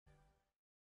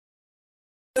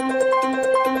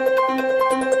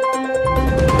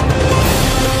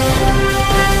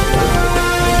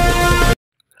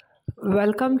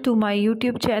Welcome to my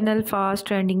YouTube channel Fast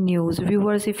Trending News.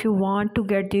 Viewers, if you want to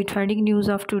get the trending news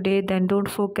of today, then don't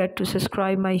forget to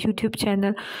subscribe my YouTube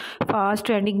channel Fast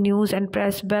Trending News and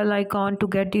press bell icon to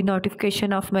get the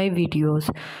notification of my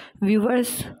videos.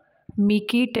 Viewers,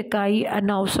 Miki Takai,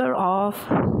 announcer of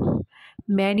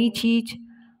Many Cheez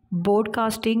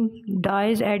broadcasting,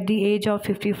 dies at the age of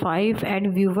 55,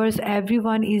 and viewers,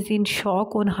 everyone is in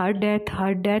shock on her death.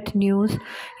 Her death news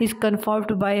is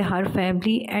confirmed by her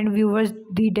family, and viewers,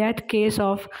 the death case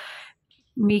of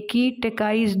Miki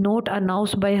Takai is not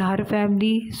announced by her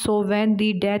family. So when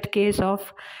the death case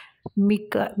of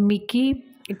Miki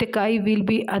Takai will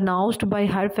be announced by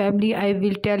her family, I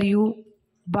will tell you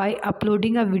by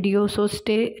uploading a video. So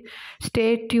stay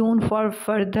tuned for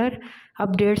further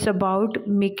updates about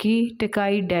Miki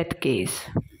Takai death case.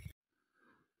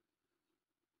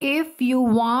 If you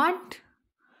want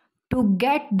to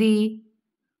get the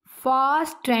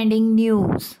fast trending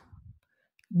news,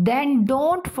 then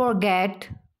don't forget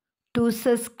to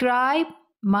subscribe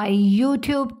my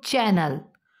YouTube channel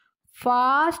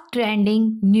Fast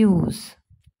Trending News.